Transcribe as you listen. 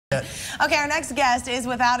Okay, our next guest is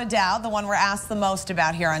without a doubt the one we're asked the most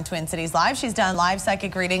about here on Twin Cities Live. She's done live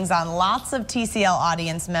psychic readings on lots of TCL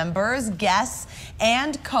audience members, guests,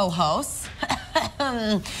 and co-hosts.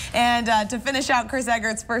 And to finish out Chris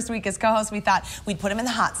Egert's first week as co-host, we thought we'd put him in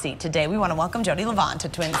the hot seat today. We want to welcome Jodi Livon to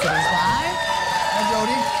Twin Cities Live. Hi, All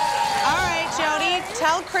Jodi. right, Jodi,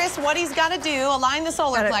 tell Chris what he's got to do. Align the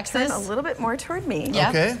solar plexus. Turn a little bit more toward me. Yep.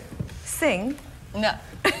 Okay. Sing. No.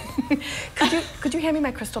 Could you hand me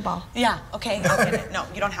my crystal ball? Yeah, okay. I'll get it. No,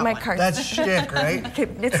 you don't have my one. cards. That's shtick, right? Okay,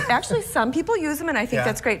 it's actually, some people use them and I think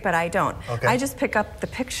that's great, but I don't. Okay. I just pick up the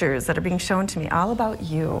pictures that are being shown to me, all about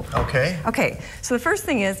you. Okay. Okay, so the first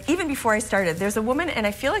thing is, even before I started, there's a woman, and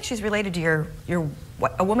I feel like she's related to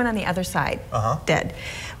a woman on the other side, dead,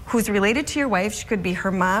 who's related to your wife. She could be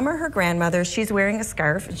her mom or her grandmother. She's wearing a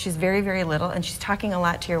scarf, and she's very, very little, and she's talking a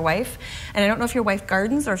lot to your wife. And I don't know if your wife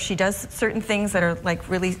gardens or if she does certain things that are like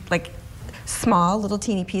really like small, little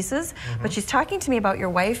teeny pieces, but she's talking to me about your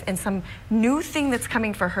wife and some new thing that's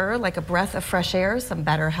coming for her, like a breath of fresh air, some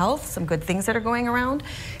better health, some good things that are going around,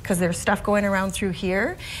 because there's stuff going around through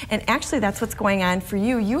here. And actually that's what's going on for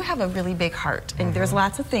you. You have a really big heart, and there's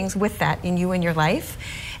lots of things with that in you and your life.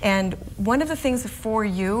 And one of the things for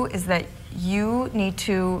you is that you need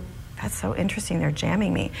to, that's so interesting, they're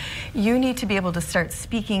jamming me. You need to be able to start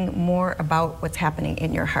speaking more about what's happening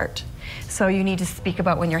in your heart. So you need to speak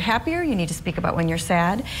about when you're happier, you need to speak about when you're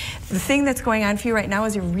sad. The thing that's going on for you right now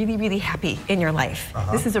is you're really, really happy in your life.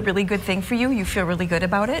 This is a really good thing for you. You feel really good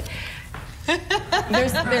about it.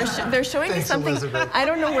 They're showing me something. Elizabeth. I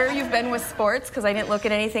don't know where you've been with sports because I didn't look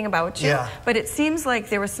at anything about you. But it seems like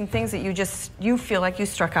there were some things that you feel like you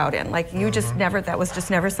struck out in. Like you just never, that was just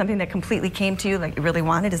never something that completely came to you like you really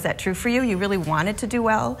wanted. Is that true for you? You really wanted to do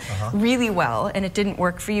well, really well, and it didn't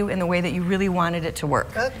work for you in the way that you really wanted it to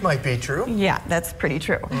work. That might be true. Yeah, that's pretty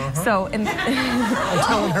true. So, and I'm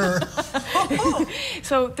telling her.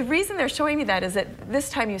 so the reason they're showing me that is that this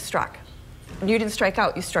time you struck. You didn't strike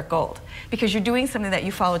out, you struck gold, because you're doing something that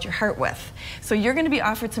you followed your heart with. So you're going to be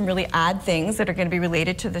offered some really odd things that are going to be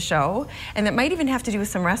related to the show, and that might even have to do with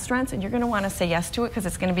some restaurants, and you're going to want to say yes to it because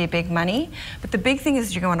it's going to be big money. But the big thing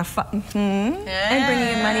is you're going to and bringing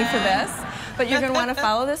in money for this. But you're going to want to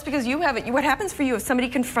follow this because you have it. What happens for you if somebody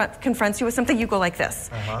confronts you with something, you go like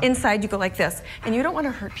this. Inside, you go like this. And you don't want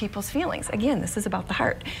to hurt people's feelings. Again, this is about the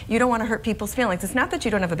heart. You don't want to hurt people's feelings. It's not that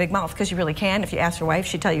you don't have a big mouth, because you really can. If you ask your wife,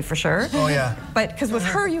 she'd tell you for sure. Oh, yeah. But because with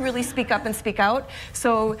her, you really speak up and speak out.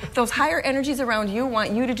 So those higher energies around you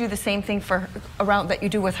want you to do the same thing for around that you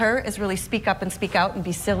do with her, is really speak up and speak out and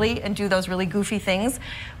be silly and do those really goofy things.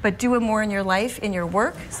 But do it more in your life, in your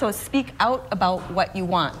work. So speak out about what you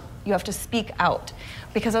want. You have to speak out,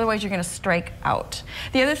 because otherwise you're going to strike out.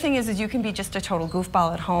 The other thing is you can be just a total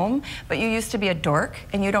goofball at home, but you used to be a dork,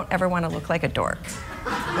 and you don't ever want to look like a dork.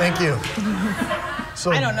 Thank you.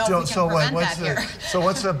 So, I don't know if we can prevent that here. So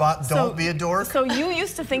what's the don't be a dork? So you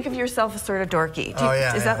used to think of yourself as sort of dorky.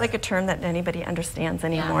 Is that like a term that anybody understands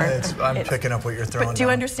anymore? I'm picking up what you're throwing But do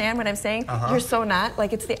you understand what I'm saying? You're so not.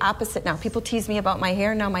 Like, it's the opposite now. People tease me about my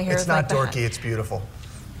hair. Now my hair is like that. It's not dorky, it's beautiful.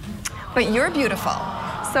 But you're beautiful.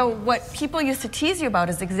 So what people used to tease you about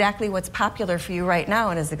is exactly what's popular for you right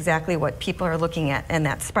now, and is exactly what people are looking at, and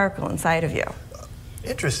that sparkle inside of you.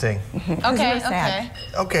 Interesting.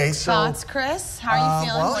 Okay, so thoughts, Chris? How are you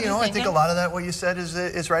feeling? Well, you know, I think a lot of that what you said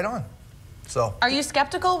is right on. So. Are you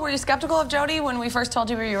skeptical? Were you skeptical of Jodi when we first told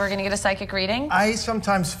you you were going to get a psychic reading? I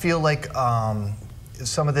sometimes feel like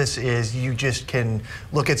some of this is you just can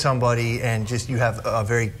look at somebody and just you have a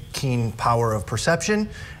very keen power of perception,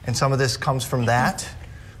 and some of this comes from that.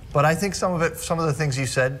 But I think some of the things you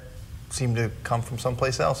said seem to come from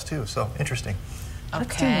someplace else too. So interesting.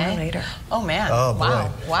 Let's do more later. Oh man. Oh boy.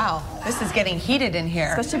 Wow. Wow. This is getting heated in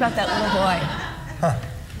here. Especially about that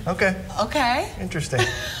little boy. Okay. Okay. Interesting.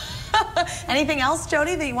 Anything else,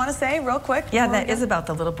 Jodi, that you want to say real quick? Yeah, that is about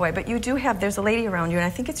the little boy. But you do have, there's a lady around you, and I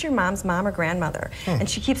think it's your mom's mom or grandmother. And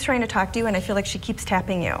she keeps trying to talk to you, and I feel like she keeps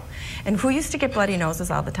tapping you. And who used to get bloody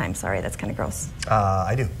noses all the time? Sorry, that's kind of gross.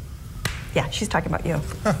 I do. Yeah, she's talking about you.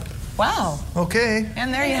 Wow. Okay.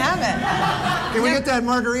 And there you have it. Can we get that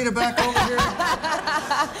margarita back over here?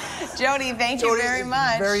 Jodi, thank you very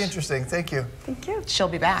much. Very interesting. Thank you. Thank you. She'll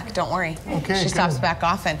be back. Don't worry. Okay. She stops back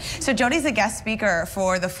often. So Jodi's a guest speaker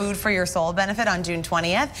for the Food for Your Soul benefit on June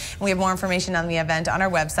 20th. We have more information on the event on our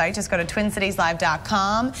website. Just go to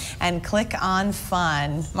TwinCitiesLive.com and click on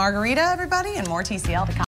fun. Margarita, everybody, and more TCL to come.